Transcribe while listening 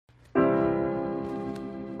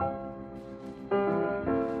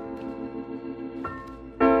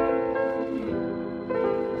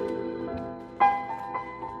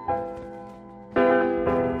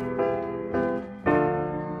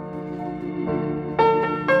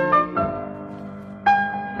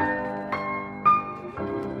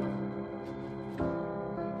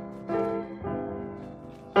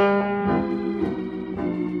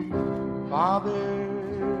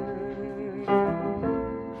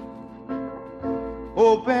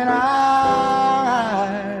open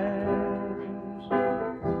eyes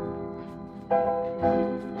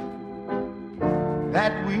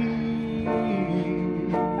that we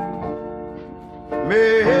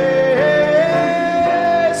may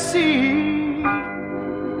see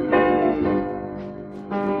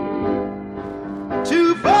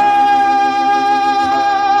to follow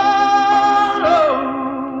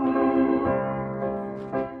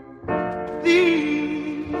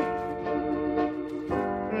thee,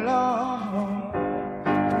 Lord.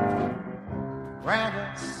 Grant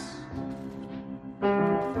us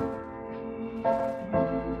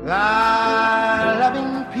thy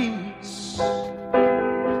loving peace,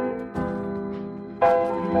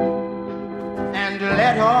 and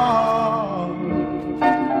let all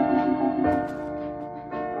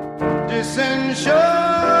dissension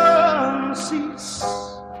cease.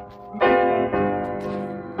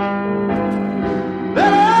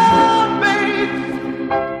 Let our faith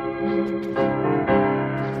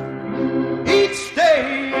each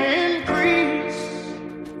day increase,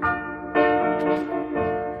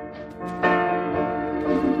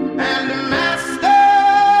 and Master,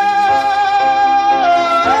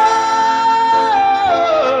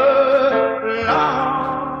 Lord,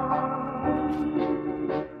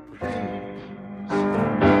 please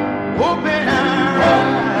open our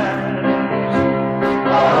eyes,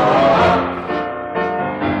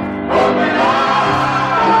 open our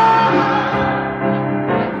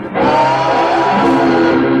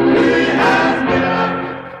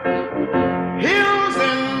hills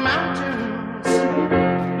and mountains.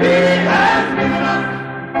 He has given us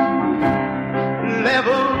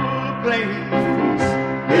level plains.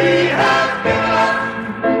 He has given us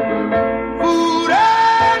food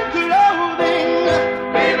and clothing,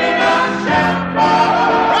 giving us shelter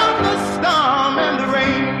from the storm and the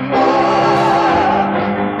rain.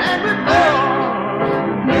 And with all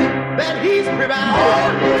that He's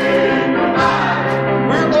provided,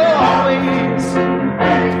 we're always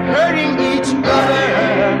hurting each other.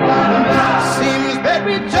 Seems that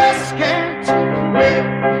we just can't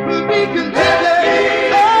be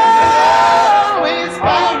contented, always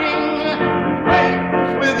fighting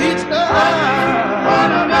with each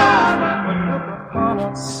other. But look upon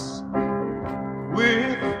us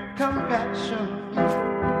with compassion,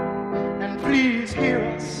 and please hear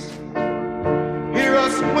us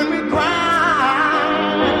when we cry,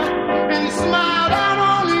 and smile down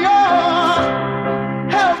on your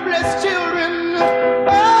helpless children.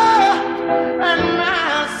 Oh, and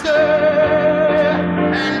Master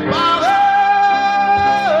and Father,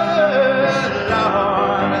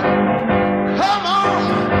 Lord, come on,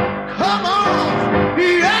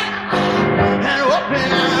 yeah, and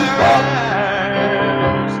open our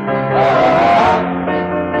eyes,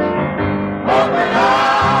 open our eyes.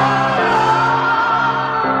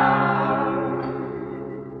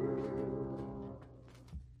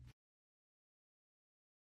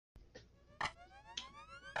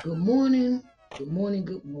 Good morning, good morning,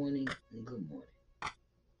 good morning, and good morning.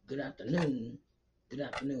 Good afternoon, good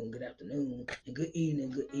afternoon, good afternoon, and good evening,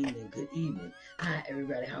 good evening, good evening. Hi,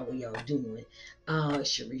 everybody. How are y'all doing?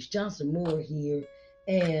 Sharice Johnson Moore here,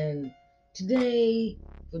 and today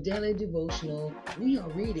for Daily Devotional, we are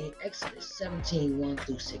reading Exodus 17, 1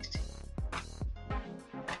 through 16.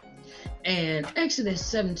 And Exodus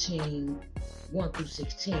 17, 1 through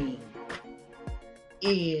 16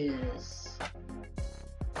 is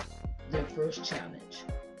their first challenge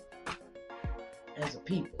as a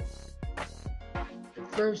people. The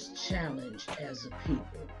first challenge as a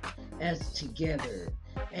people, as together,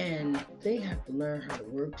 and they have to learn how to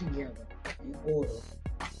work together in order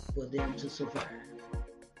for them to survive.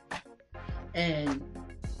 And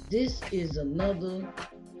this is another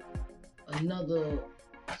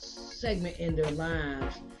segment in their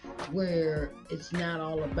lives where it's not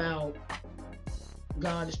all about,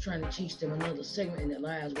 God is trying to teach them another segment in their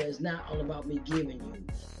lives where it's not all about me giving you,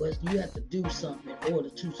 but you have to do something in order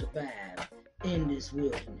to survive in this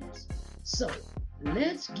wilderness. So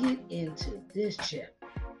let's get into this chapter,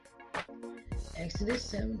 Exodus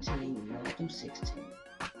 17, 1 through 16.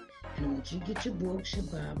 And I want you to get your books, your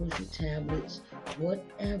Bibles, your tablets,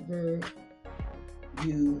 whatever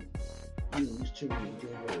you use to read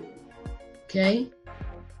your word. Okay?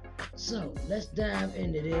 So let's dive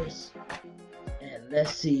into this. And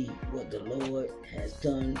let's see what the Lord has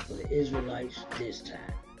done for the Israelites this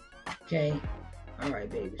time. Okay? All right,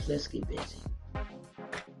 babies, let's get busy.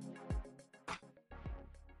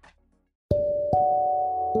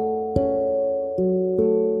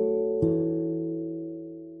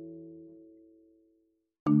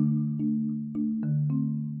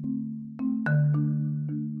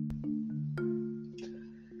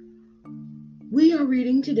 are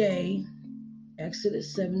reading today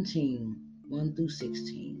Exodus 17, 1 through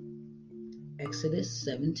 16. Exodus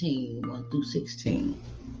 17, 1 through 16.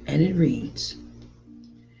 And it reads,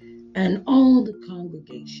 And all the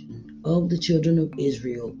congregation of the children of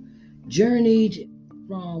Israel journeyed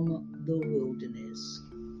from the wilderness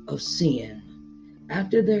of Sin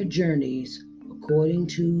after their journeys according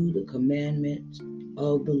to the commandment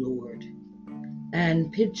of the Lord,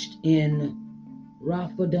 and pitched in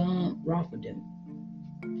Rephidim.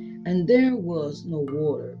 And there was no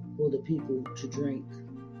water for the people to drink.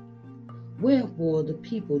 Wherefore the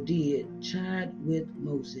people did chide with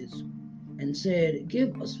Moses, and said,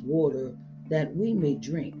 Give us water, that we may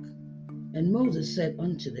drink. And Moses said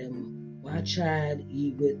unto them, Why chide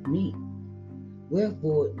ye with me?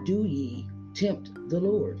 Wherefore do ye tempt the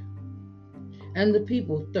Lord? And the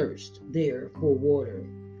people thirst there for water.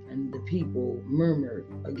 And the people murmured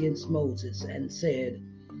against Moses, and said,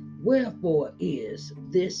 Wherefore is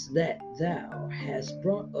this that thou hast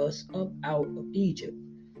brought us up out of Egypt,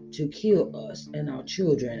 to kill us and our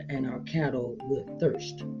children and our cattle with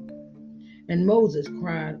thirst? And Moses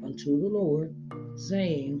cried unto the Lord,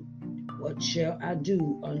 saying, What shall I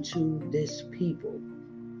do unto this people?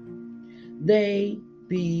 They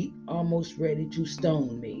be almost ready to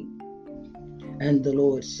stone me. And the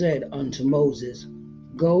Lord said unto Moses,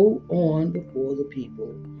 Go on before the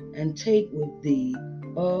people, and take with thee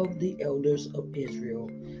of the elders of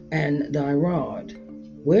Israel, and thy rod,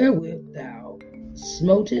 wherewith thou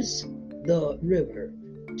smotest the river,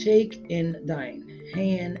 take in thine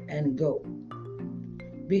hand, and go.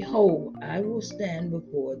 Behold, I will stand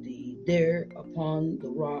before thee there upon the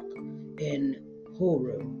rock in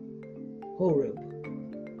Horeb,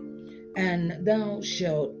 and thou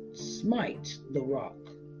shalt smite the rock,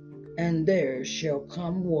 and there shall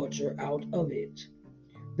come water out of it,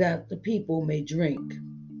 that the people may drink.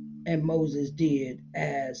 And Moses did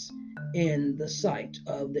as in the sight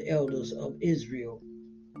of the elders of Israel.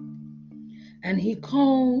 And he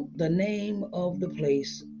called the name of the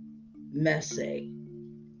place Massah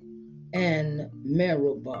and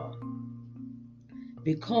Meribah,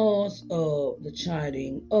 because of the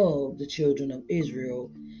chiding of the children of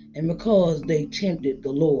Israel, and because they tempted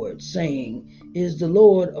the Lord, saying, Is the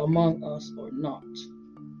Lord among us or not?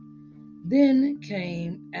 Then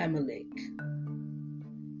came Amalek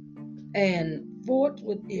and fought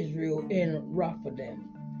with Israel in Rephidim.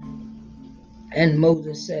 And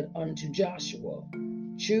Moses said unto Joshua,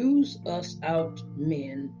 Choose us out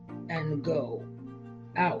men, and go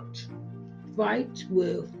out, fight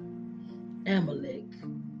with Amalek,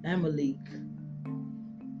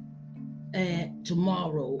 and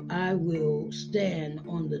tomorrow I will stand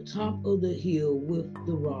on the top of the hill with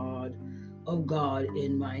the rod of God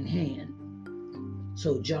in mine hand.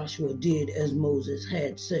 So Joshua did as Moses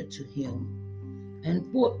had said to him, and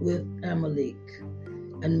fought with Amalek.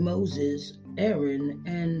 And Moses, Aaron,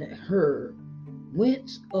 and Hur went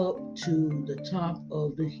up to the top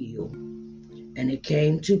of the hill. And it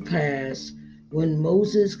came to pass, when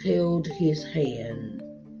Moses held up his hand,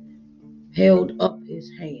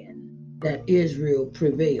 that Israel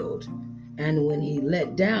prevailed, and when he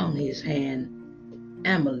let down his hand,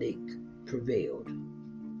 Amalek prevailed.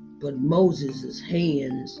 But Moses'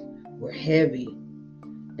 hands were heavy,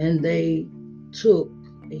 and they took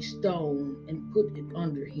a stone and put it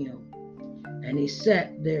under him, and he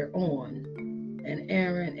sat thereon. And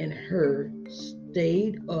Aaron and Hur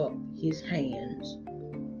stayed up his hands,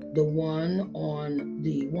 the one on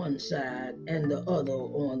the one side and the other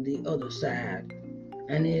on the other side,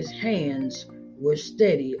 and his hands were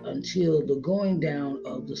steady until the going down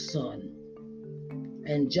of the sun.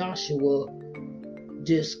 And Joshua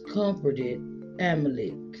discomforted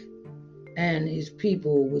Amalek and his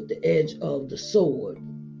people with the edge of the sword.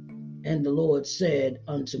 And the Lord said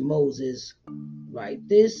unto Moses, Write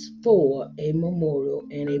this for a memorial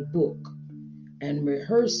in a book, and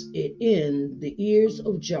rehearse it in the ears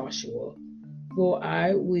of Joshua, for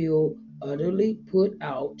I will utterly put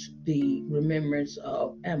out the remembrance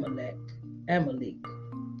of Amalek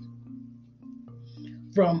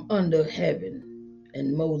from under heaven.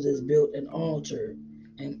 And Moses built an altar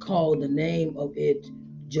and called the name of it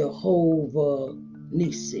Jehovah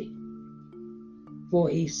Nissi. For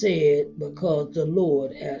he said, Because the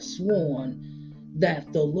Lord has sworn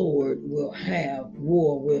that the Lord will have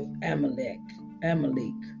war with Amalek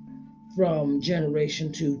from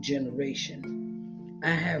generation to generation.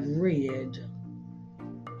 I have read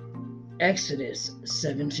Exodus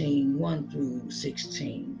 17, 1 through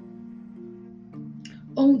 16.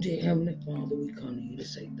 Oh, dear Heavenly Father, we come to you to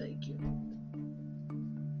say thank you.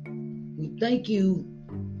 We thank you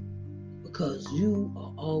because you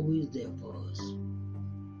are always there for us.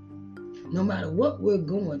 No matter what we're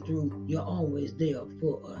going through, you're always there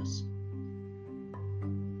for us.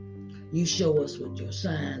 You show us with your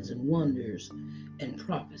signs and wonders and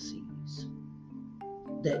prophecies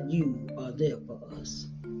that you are there for us,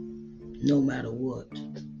 no matter what.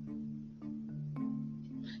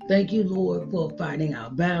 Thank you, Lord, for fighting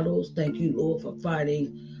our battles. Thank you, Lord, for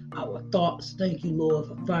fighting our thoughts. Thank you, Lord,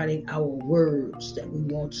 for fighting our words that we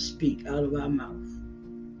want to speak out of our mouth.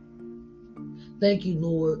 Thank you,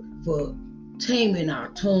 Lord, for taming our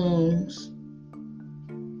tongues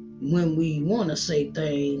when we want to say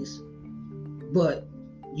things, but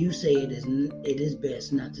you say it is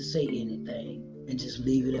best not to say anything and just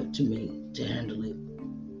leave it up to me to handle it.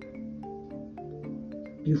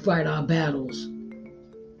 You fight our battles.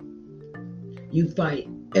 You fight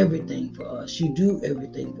everything for us. You do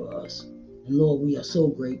everything for us. And Lord, we are so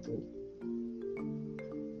grateful.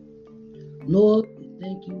 Lord, we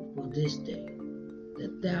thank you for this day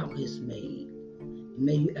that thou hast made.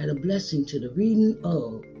 May you add a blessing to the reading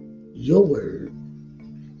of your word.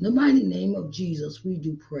 In the mighty name of Jesus, we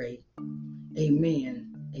do pray. Amen,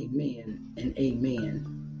 amen, and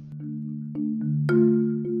amen.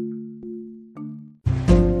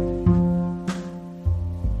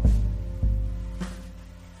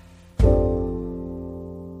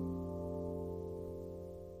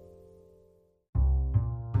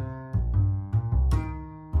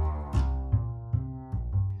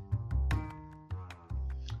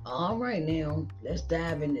 All right, now let's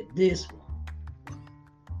dive into this one.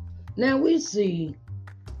 Now we see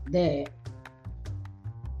that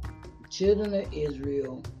the children of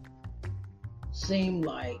Israel seem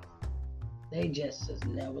like they just is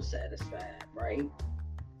never satisfied, right?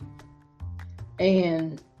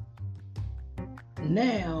 And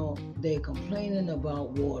now they're complaining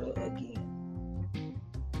about water again.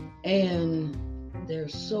 And their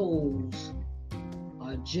souls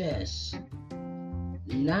are just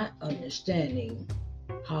not understanding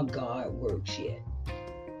how God works yet.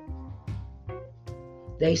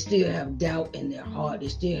 They still have doubt in their heart. They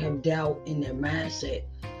still have doubt in their mindset.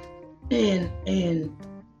 And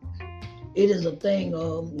it is a thing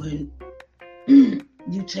of when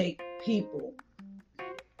you take people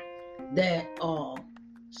that are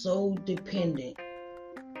so dependent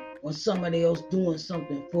on somebody else doing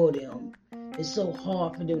something for them, it's so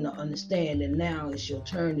hard for them to understand that now it's your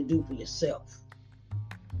turn to do for yourself.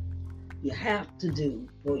 You have to do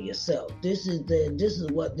for yourself. This is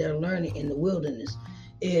what they're learning in the wilderness.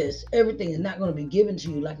 Is everything is not going to be given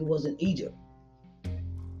to you like it was in Egypt.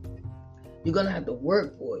 You're going to have to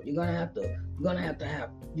work for it. You're going to have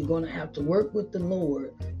to work with the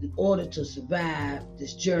Lord in order to survive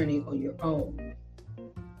this journey on your own.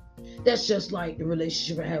 That's just like the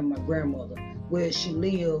relationship I had with my grandmother, where she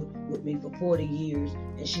lived with me for 40 years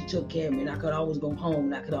and she took care of me, and I could always go home,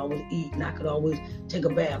 and I could always eat, and I could always take a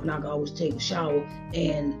bath, and I could always take a shower.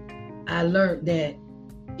 And I learned that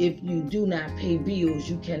if you do not pay bills,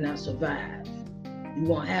 you cannot survive. You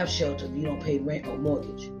won't have shelter if you don't pay rent or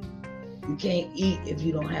mortgage. You can't eat if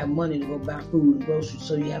you don't have money to go buy food and groceries,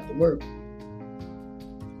 so you have to work.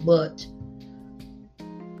 But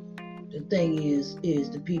the thing is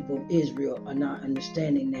the people of Israel are not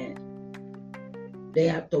understanding that they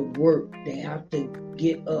have to work, they have to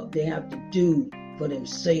get up, they have to do for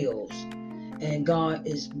themselves. And God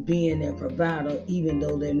is being their provider even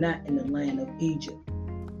though they're not in the land of Egypt.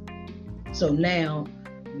 So now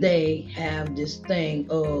they have this thing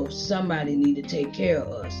of somebody need to take care of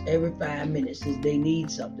us. Every 5 minutes they need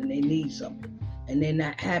something. And they're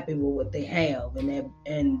not happy with what they have,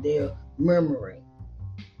 and they're murmuring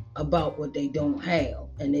about what they don't have,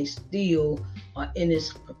 and they still are in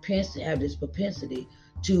this propensity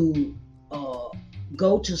to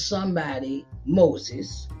go to somebody,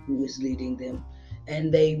 Moses, who is leading them,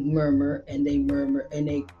 and they murmur and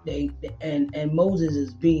Moses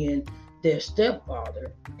is being their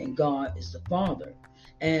stepfather, and God is the father.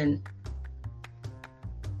 And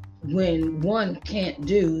when one can't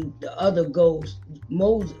do, the other goes.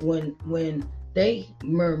 Moses, when they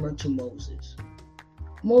murmur to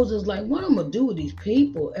Moses like, what am I gonna do with these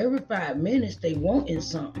people? Every 5 minutes they wanting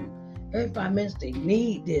something. Every 5 minutes they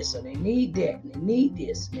need this, or they need that, and they need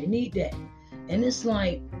this, and they need that. And it's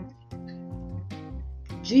like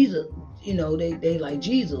Jesus, they like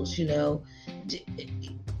Jesus, and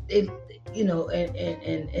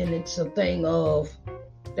it's a thing of,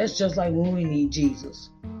 that's just like when we need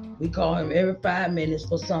Jesus. We call him every 5 minutes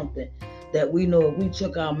for something that we know if we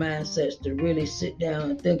took our mindsets to really sit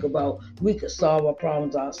down and think about, we could solve our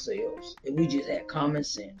problems ourselves if we just had common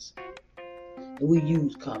sense. And we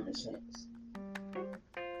use common sense.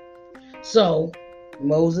 So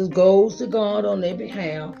Moses goes to God on their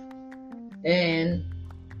behalf, And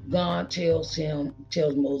God tells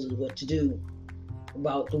Moses what to do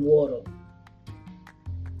about the water.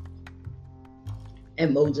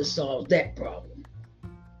 And Moses solves that problem.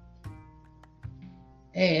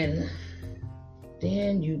 And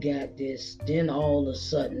then you got this, then all of a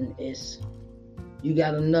sudden you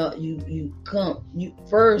got enough,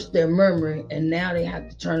 first they're murmuring, and now they have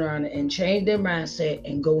to turn around and change their mindset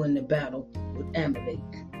and go into battle with Amalek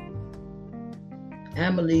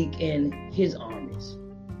and his armies.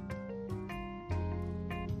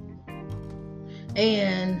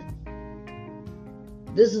 And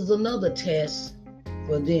this is another test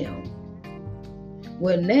for them.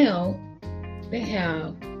 Well, now they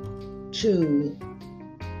have to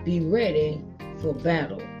be ready for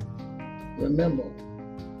battle. Remember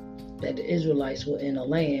that the Israelites were in a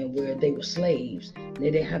land where they were slaves.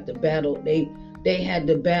 They had to battle. They had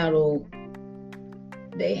to battle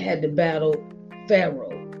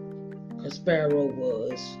Pharaoh, because Pharaoh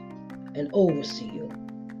was an overseer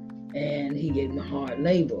and he gave them hard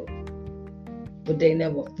labor. But they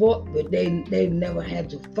never fought. But they never had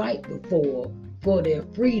to fight before for their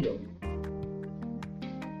freedom.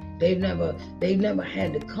 They've never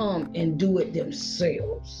had to come and do it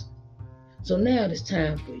themselves. So now it's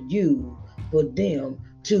time for them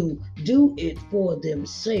to do it for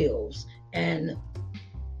themselves. And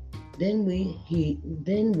then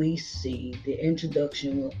we see the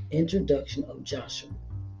introduction of Joshua.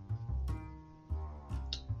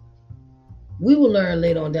 We will learn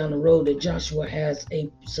later on down the road that Joshua has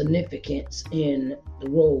a significance in the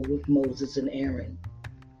role with Moses and Aaron.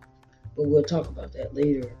 But we'll talk about that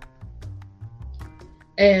later.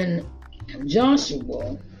 And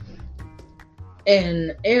Joshua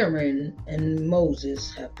and Aaron and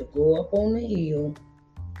Moses have to go up on the hill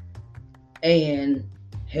and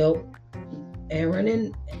help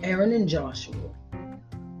Aaron and Joshua.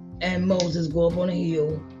 And Moses go up on the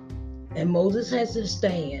hill, and Moses has to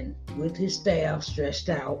stand with his staff stretched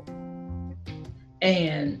out.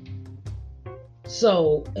 And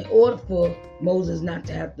so in order for Moses not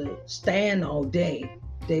to have to stand all day,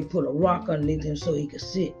 they put a rock underneath him so he could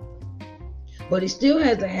sit. But he still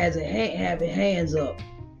has to have his hands up.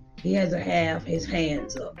 He has to have his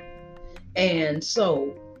hands up. And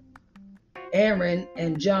so Aaron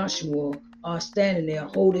and Joshua are standing there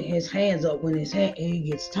holding his hands up when he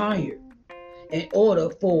gets tired, in order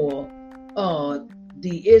for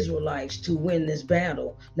the Israelites to win this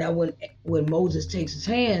battle. Now when Moses takes his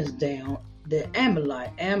hands down, the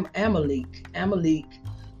Amalek,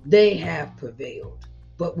 they have prevailed.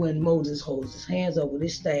 But when Moses holds his hands up with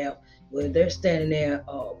his staff, when they're standing there,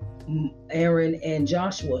 Aaron and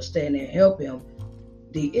Joshua standing there help him,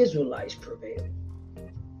 the Israelites prevail.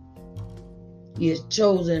 He has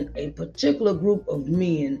chosen a particular group of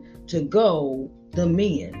men to go, the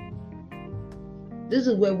men. This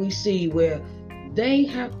is where we see where they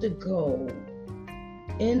have to go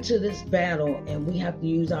into this battle, and we have to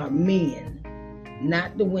use our men,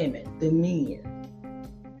 not the women, the men.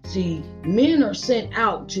 See, men are sent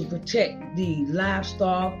out to protect the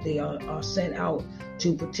livestock. They are sent out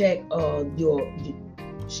to protect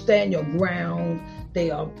stand your ground.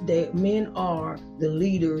 Men are the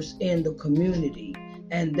leaders in the community,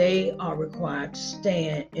 and they are required to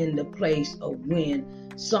stand in the place of when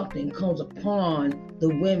something comes upon the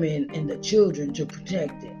women and the children to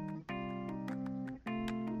protect it.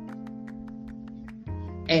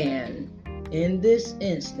 And in this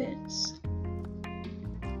instance,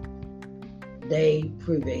 they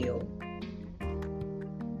prevail.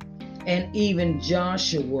 And even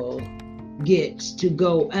Joshua gets to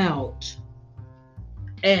go out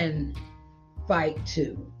and fight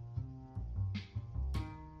too.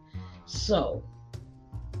 So,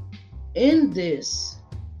 in this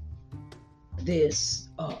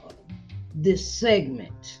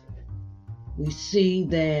segment, we see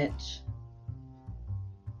that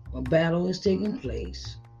a battle is taking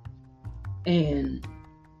place, and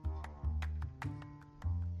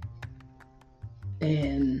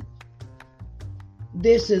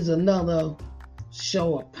this is another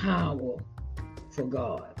show of power for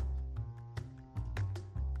God.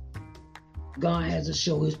 God has to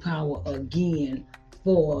show his power again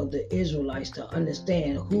for the Israelites to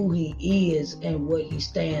understand who he is and what he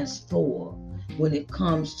stands for when it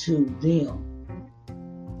comes to them.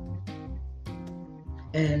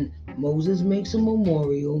 And Moses makes a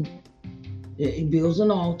memorial. He builds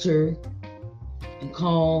an altar and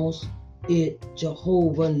calls it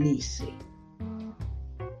Jehovah Nissi.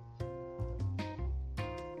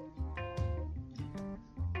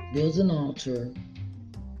 Builds an altar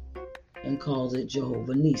and calls it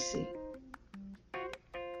Jehovah Nissi,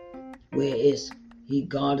 where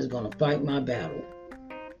God is going to fight my battle.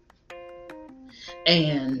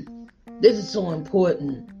 And this is so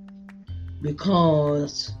important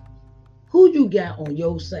because who you got on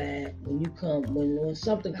your side when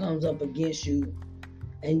something comes up against you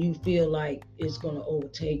and you feel like it's going to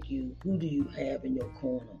overtake you, who do you have in your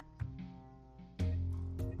corner?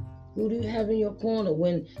 Who do you have in your corner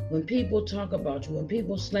when people talk about you, when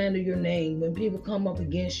people slander your name, when people come up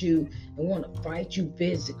against you and want to fight you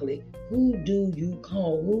physically? Who do you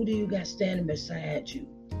call? Who do you got standing beside you?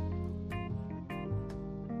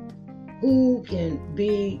 Who can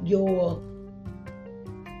be your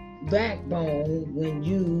backbone when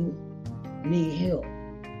you need help?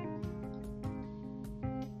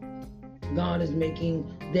 God is making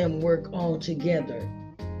them work all together.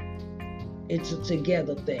 It's a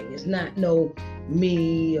together thing. It's not no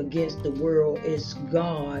me against the world. It's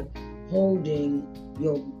God holding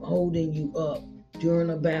you up during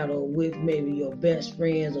a battle with maybe your best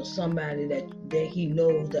friends or somebody that he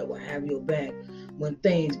knows that will have your back when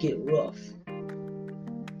things get rough.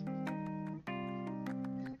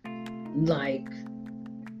 Like,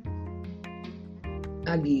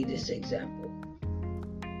 I'll give you this example.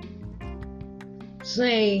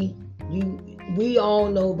 Say we all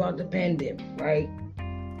know about the pandemic, right?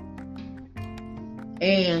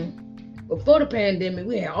 And before the pandemic,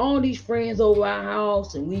 we had all these friends over our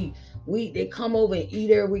house, and they come over and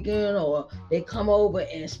eat every weekend, or they come over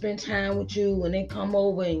and spend time with you, and they come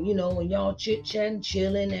over and and y'all chit chatting,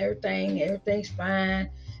 chilling, everything's fine.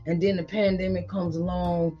 And then the pandemic comes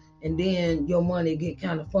along, and then your money get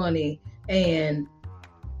kind of funny, and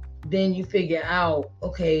then you figure out,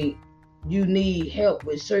 okay, you help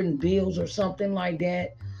with certain bills or something like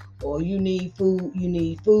that, or you need food,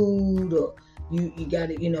 or you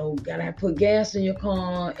gotta put gas in your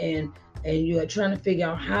car, and you are trying to figure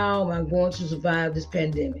out, how am I going to survive this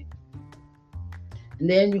pandemic? And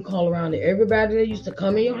then you call around to everybody that used to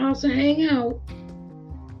come in your house and hang out.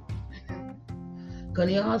 Come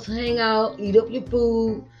to your house and hang out, eat up your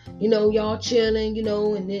food, y'all chilling,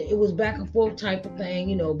 and it was back and forth type of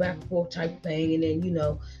thing, and then,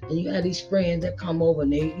 and you had these friends that come over,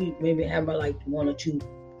 and you maybe have like one or two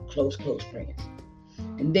close friends.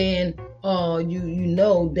 And then you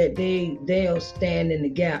know that they'll stand in the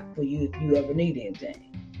gap for you if you ever need anything.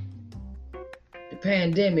 The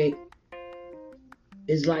pandemic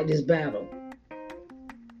is like this battle.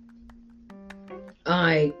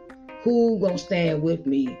 Who gonna stand with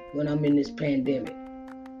me when I'm in this pandemic?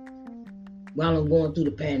 While I'm going through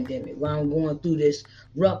the pandemic, while I'm going through this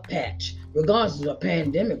rough patch, regardless of a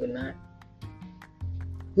pandemic or not.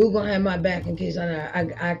 Who gonna have my back in case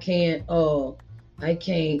I can't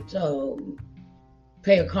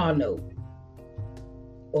pay a car note,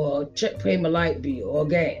 or pay my light bill or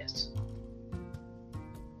gas?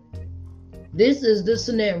 This is the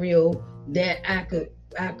scenario that I could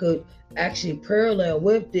actually parallel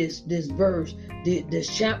with this verse, this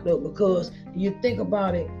chapter, because you think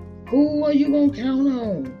about it, who are you gonna count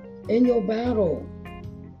on in your battle?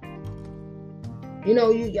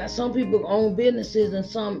 You got some people own businesses, and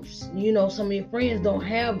some of your friends don't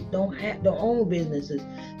own businesses.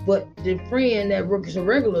 But the friend that works a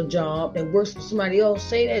regular job, that works for somebody else,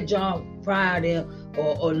 say that job fire them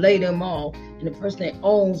or lay them off, and the person that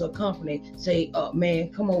owns a company say,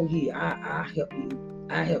 man, come over here, I help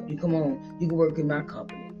you, come on, you can work in my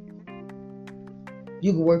company,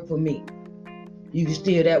 you can work for me. You can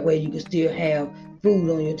still, that way you can still have food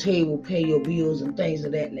on your table, pay your bills and things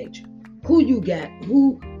of that nature. Who you got?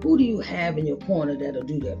 Who do you have in your corner that'll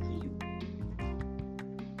do that for you?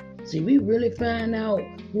 See, we really find out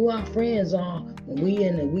who our friends are when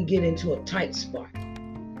we get into a tight spot.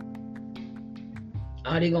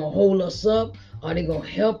 Are they gonna hold us up? Are they gonna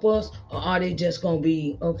help us? Or are they just gonna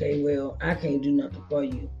be, okay, well, I can't do nothing for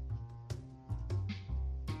you.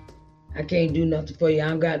 I can't do nothing for you. I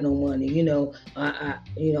don't got no money.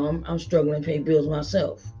 I'm struggling to pay bills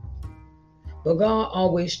myself. But God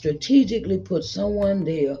always strategically puts someone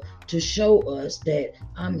there to show us that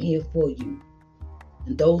I'm here for you.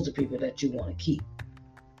 And those are people that you want to keep.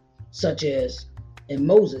 Such as, in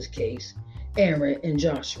Moses' case, Aaron and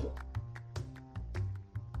Joshua.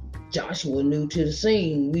 Joshua new to the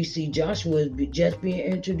scene. We see Joshua just being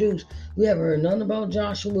introduced. We haven't heard nothing about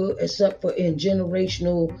Joshua except for in the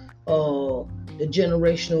generational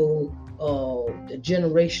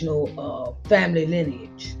family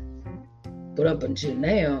lineage. But up until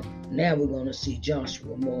now we're going to see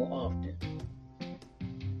Joshua more often.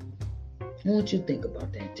 I want you to think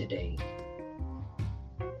about that today.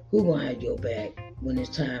 Who going to have your back when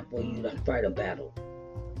it's time for you to fight a battle?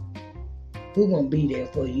 Who going to be there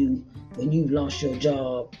for you when you've lost your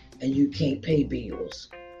job and you can't pay bills?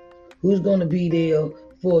 Who's going to be there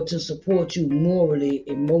to support you morally,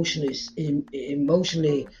 emotionally,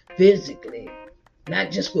 physically,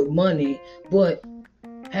 not just with money? But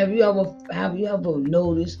have you ever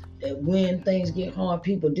noticed that when things get hard,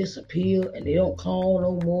 people disappear and they don't call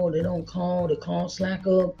no more? They call slack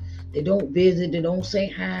up. They don't visit. They don't say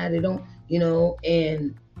hi. They don't,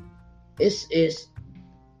 and it's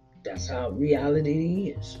that's how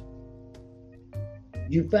reality is.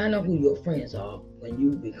 You find out who your friends are when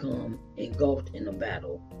you become engulfed in a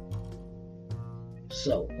battle.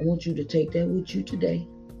 So I want you to take that with you today.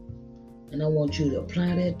 And I want you to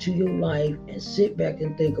apply that to your life and sit back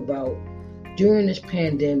and think about, during this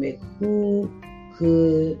pandemic, who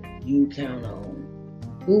could you count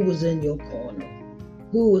on? Who was in your corner?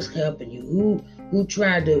 Who was helping you? Who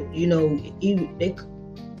tried to, they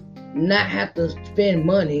not have to spend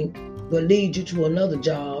money, but lead you to another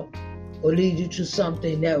job or lead you to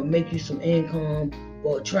something that will make you some income,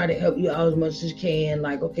 or try to help you out as much as you can.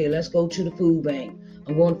 Like, okay, let's go to the food bank.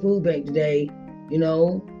 I'm going to the food bank today,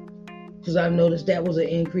 because I've noticed that was an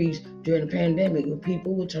increase during the pandemic, where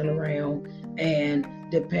people would turn around, and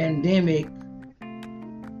the pandemic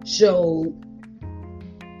showed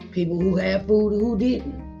people who had food and who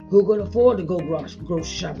didn't, who could afford to go grocery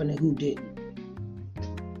shopping and who didn't.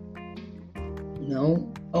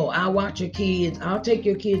 Oh, I'll watch your kids. I'll take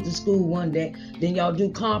your kids to school one day. Then y'all do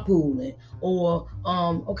carpooling. Or,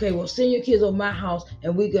 okay, well, send your kids over my house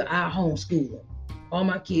and I'll homeschool them. All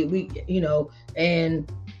my kids,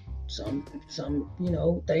 and some,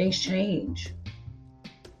 things change.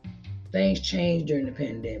 Things change during the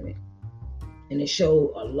pandemic. And it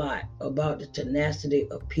showed a lot about the tenacity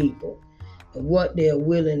of people and what they're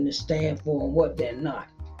willing to stand for and what they're not.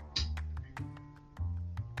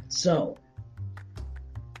 So,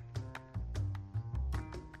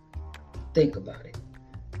 think about it.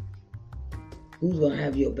 Who's going to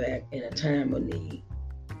have your back in a time of need?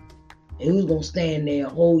 And who's going to stand there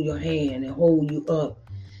and hold your hand and hold you up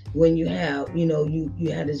when you have, you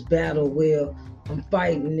had this battle where I'm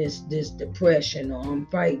fighting this depression, or I'm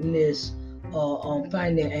fighting this, I'm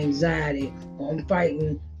fighting anxiety, or I'm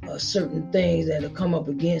fighting certain things that have come up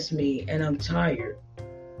against me, and I'm tired.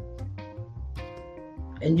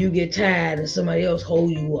 And you get tired and somebody else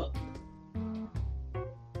hold you up.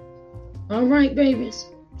 All right, babies.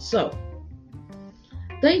 So,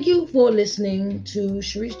 thank you for listening to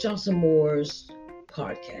Sharice Johnson Moore's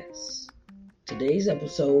podcast. Today's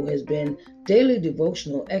episode has been Daily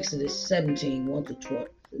Devotional Exodus 17,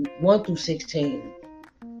 1 through 16.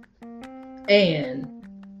 And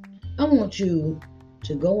I want you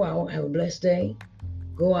to go out, have a blessed day.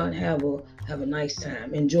 Go out and have a nice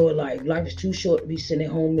time. Enjoy life. Life is too short to be sitting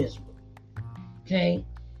at home miserable. Okay?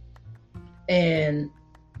 And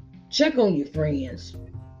check on your friends.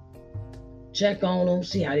 Check on them,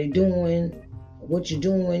 see how they're doing, what you're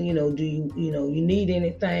doing. Do you need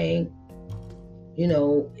anything?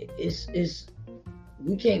 It's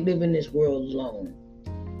we can't live in this world alone.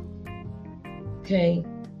 Okay?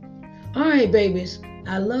 All right, babies.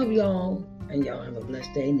 I love y'all, and y'all have a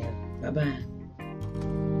blessed day now. Bye-bye.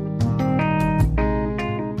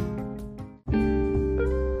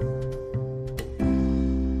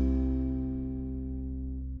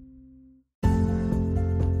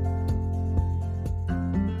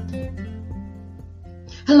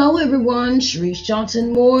 Hello everyone, Sharice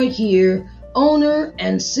Johnson Moore here, owner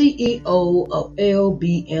and CEO of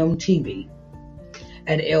LBM TV.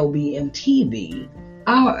 At LBM TV,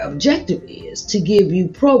 our objective is to give you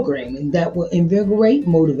programming that will invigorate,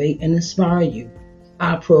 motivate, and inspire you.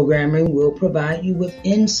 Our programming will provide you with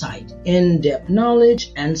insight, in-depth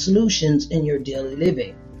knowledge, and solutions in your daily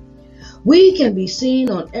living. We can be seen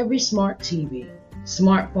on every smart TV,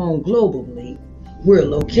 smartphone globally. We're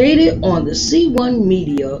located on the C1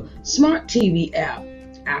 Media Smart TV app,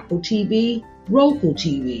 Apple TV, Roku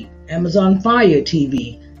TV, Amazon Fire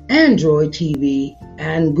TV, Android TV,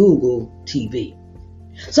 and Google TV.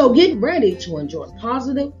 So get ready to enjoy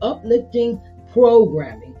positive, uplifting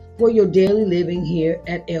programming for your daily living here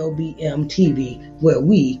at LBM TV, where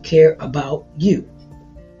we care about you.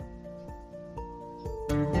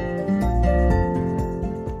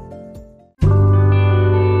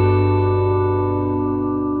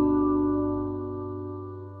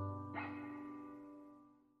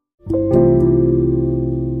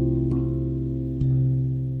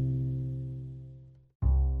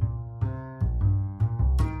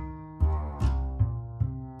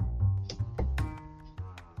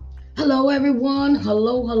 Hello everyone,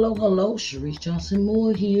 hello, Sharice Johnson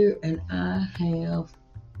Moore here, and I have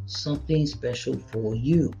something special for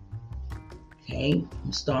you. Okay,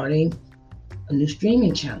 I'm starting a new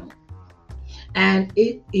streaming channel, and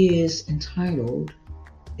it is entitled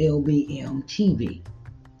LBM TV.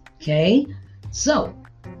 Okay, so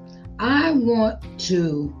I want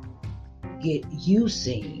to get you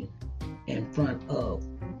seen in front of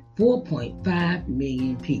 4.5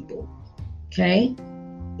 million people. Okay,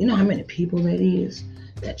 you know how many people that is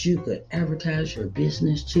that you could advertise your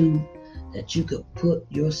business to, that you could put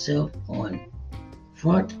yourself on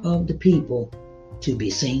front of the people to be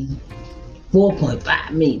seen?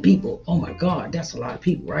 4.5 million people. Oh my God, that's a lot of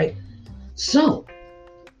people, right? So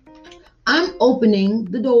I'm opening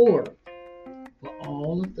the door for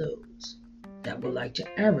all of those that would like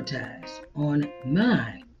to advertise on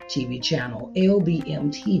my TV channel,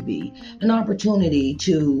 LBM TV, an opportunity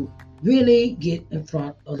to really get in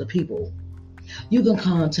front of the people. You can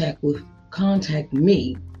contact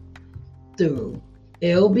me through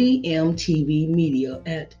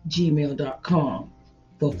lbmtvmedia@gmail.com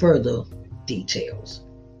for further details.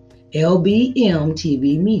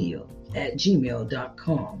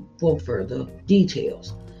 lbmtvmedia@gmail.com for further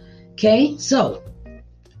details. Okay, so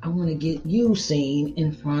I want to get you seen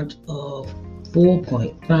in front of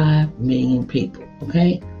 4.5 million people.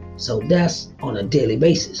 Okay, so that's on a daily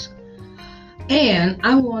basis. And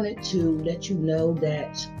I wanted to let you know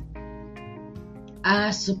that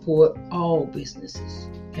I support all businesses.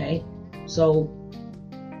 Okay, so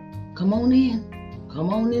come on in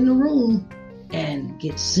the room and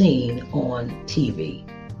get seen on TV.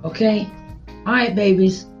 Okay, all right,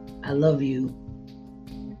 babies, I love you.